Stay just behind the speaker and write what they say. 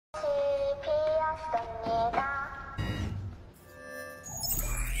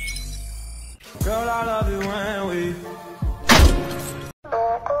Girl, I love it when we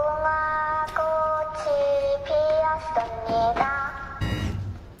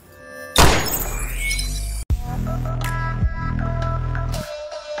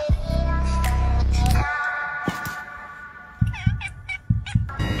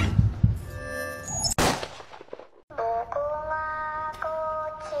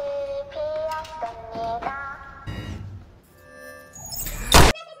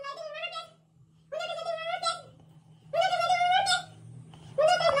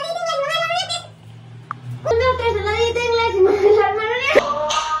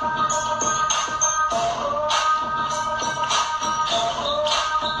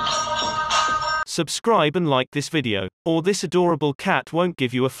Subscribe and like this video, or this adorable cat won't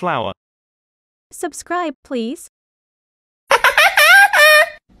give you a flower. Subscribe, please.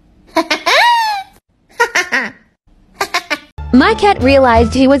 My cat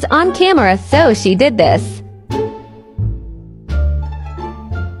realized he was on camera, so she did this.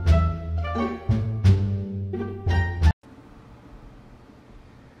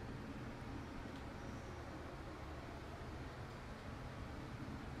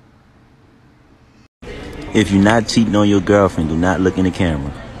 If you're not cheating on your girlfriend, do not look in the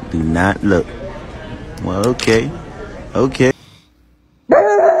camera. Do not look. Well, okay. Okay.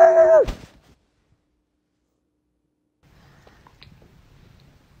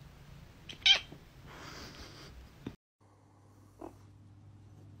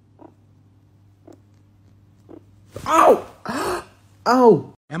 Oh!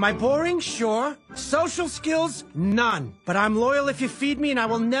 Oh! Am I boring? Sure. Social skills? None. But I'm loyal if you feed me, and I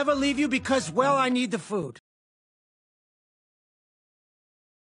will never leave you because, well, I need the food.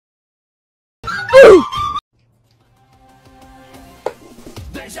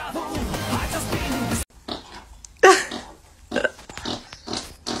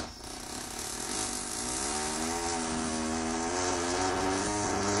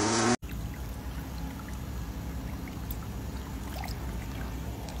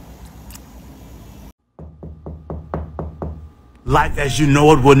 Life as you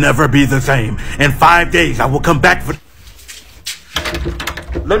know it will never be the same. In 5 days, I will come back for...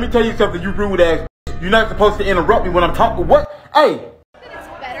 Let me tell you something, you rude ass. You're not supposed to interrupt me when I'm talking. What? Hey!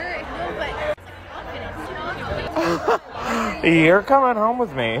 You're coming home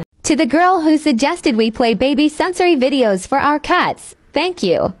with me. To the girl who suggested we play baby sensory videos for our cats, thank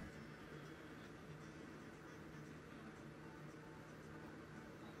you.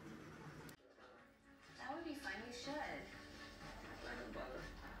 That would be fun, you should.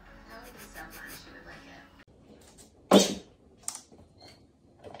 That would be so fun, she would like it.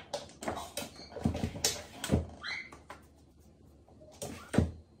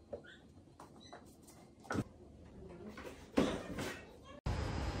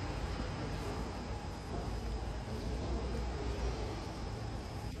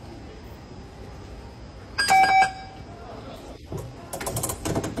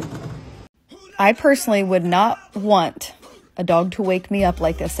 I personally would not want a dog to wake me up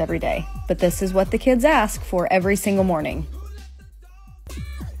like this every day, but this is what the kids ask for every single morning.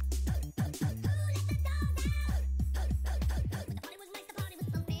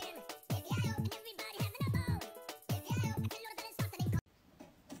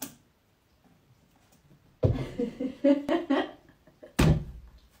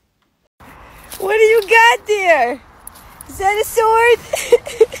 What do you got there? Is that a sword?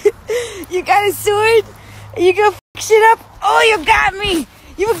 You got a sword? Are you gonna f shit up? Oh, you got me!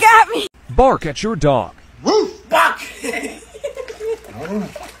 You got me! Bark at your dog. Woof! Bark!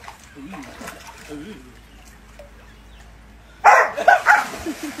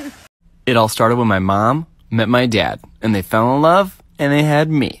 It all started when my mom met my dad, and they fell in love, and they had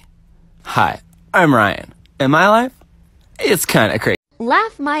me. Hi, I'm Ryan, and my life, it's kinda crazy.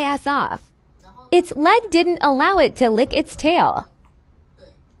 Laugh my ass off. Its leg didn't allow it to lick its tail.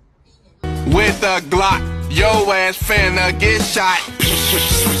 With a Glock, yo ass finna get shot.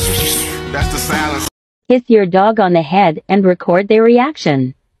 That's the silence. Hit your dog on the head and record their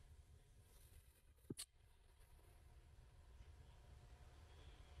reaction.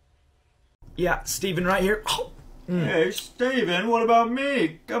 Yeah, Steven right here. Oh. Hey, Steven, what about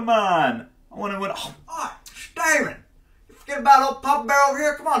me? Come on. I want to win. Oh, Steven! You forget about old Papa Bear over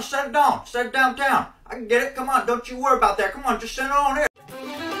here? Come on, set it down. Set it downtown. I can get it. Come on, don't you worry about that. Come on, just send it on here.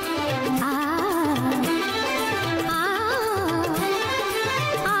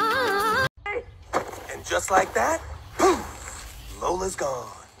 And just like that, poof, Lola's gone.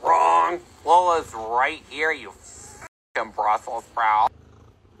 Wrong. Lola's right here, you f***ing Brussels sprout.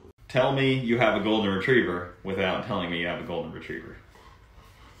 Tell me you have a golden retriever without telling me you have a golden retriever.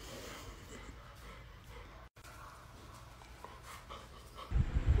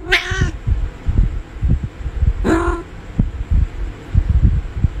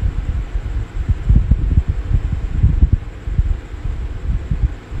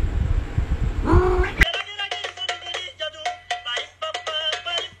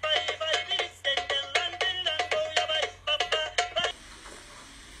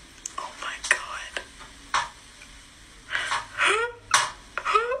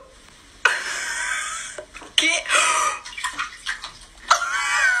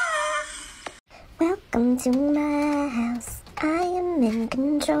 Welcome to my house. I am in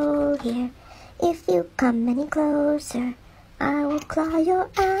control here. If you come any closer, I will claw your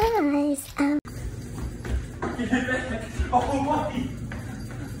eyes out. Oh, buddy.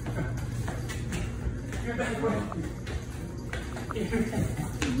 Get back, buddy.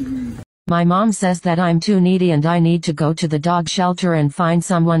 My mom says that I'm too needy and I need to go to the dog shelter and find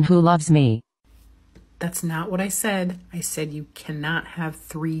someone who loves me. That's not what I said. I said you cannot have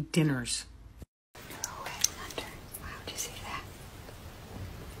 3 dinners.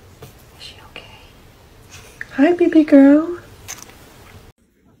 Hi, baby girl.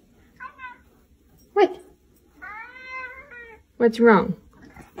 What? What's wrong?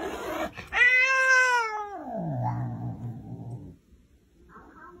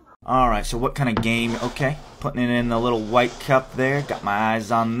 Alright, so what kind of game? Okay, putting it in the little white cup there. Got my eyes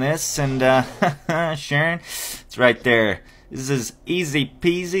on this, and Sharon, it's right there. This is easy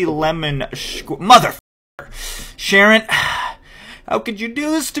peasy lemon mother. Sharon, how could you do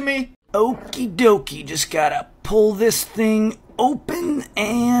this to me? Okie dokie, just gotta pull this thing open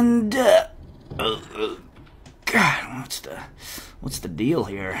and God, what's the deal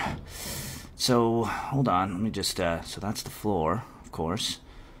here? So hold on, let me just so that's the floor, of course.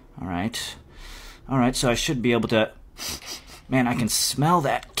 Alright, so I should be able to, man, I can smell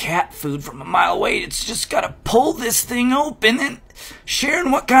that cat food from a mile away. It's just gotta pull this thing open. And Sharon,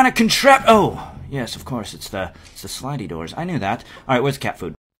 what kind of oh yes, of course, it's the slidey doors. I knew that. Alright, where's the cat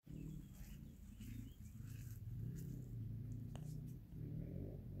food?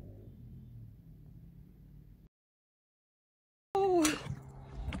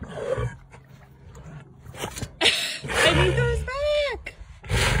 I need those back.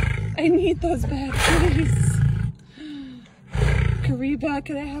 I need those back, please. Kariba,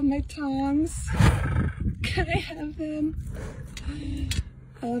 can I have my tongs? Can I have them?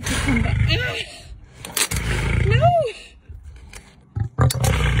 I'll have to come back. No!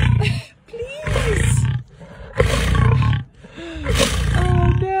 Please!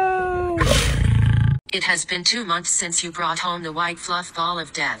 Oh no! It has been 2 months since you brought home the white fluff ball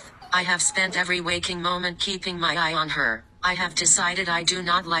of death. I have spent every waking moment keeping my eye on her. I have decided I do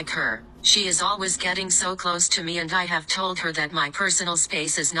not like her. She is always getting so close to me, and I have told her that my personal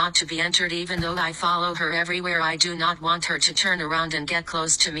space is not to be entered. Even though I follow her everywhere, I do not want her to turn around and get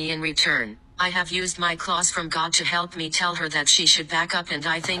close to me in return. I have used my claws from God to help me tell her that she should back up, and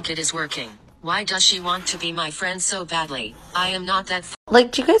I think it is working. Why does she want to be my friend so badly? I am not that.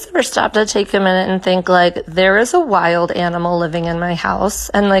 Like, do you guys ever stop to take a minute and think, like, there is a wild animal living in my house,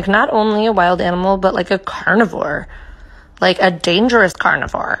 and, like, not only a wild animal, but, like, a carnivore. Like, a dangerous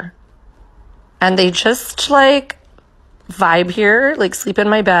carnivore. And they just, like, vibe here, like, sleep in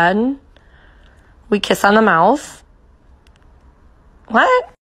my bed. We kiss on the mouth. What?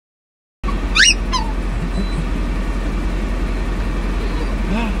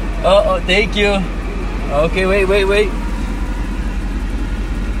 Oh, thank you. Okay, wait.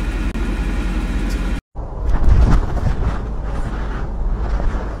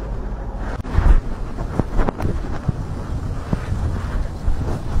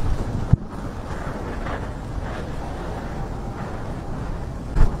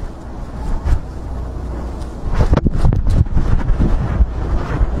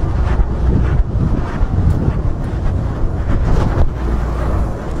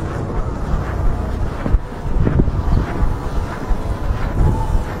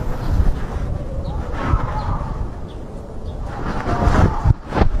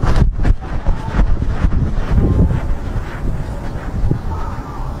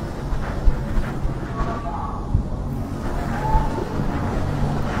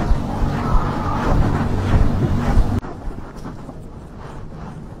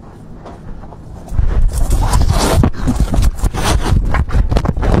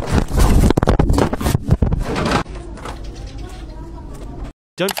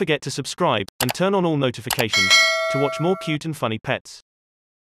 Don't forget to subscribe and turn on all notifications to watch more cute and funny pets.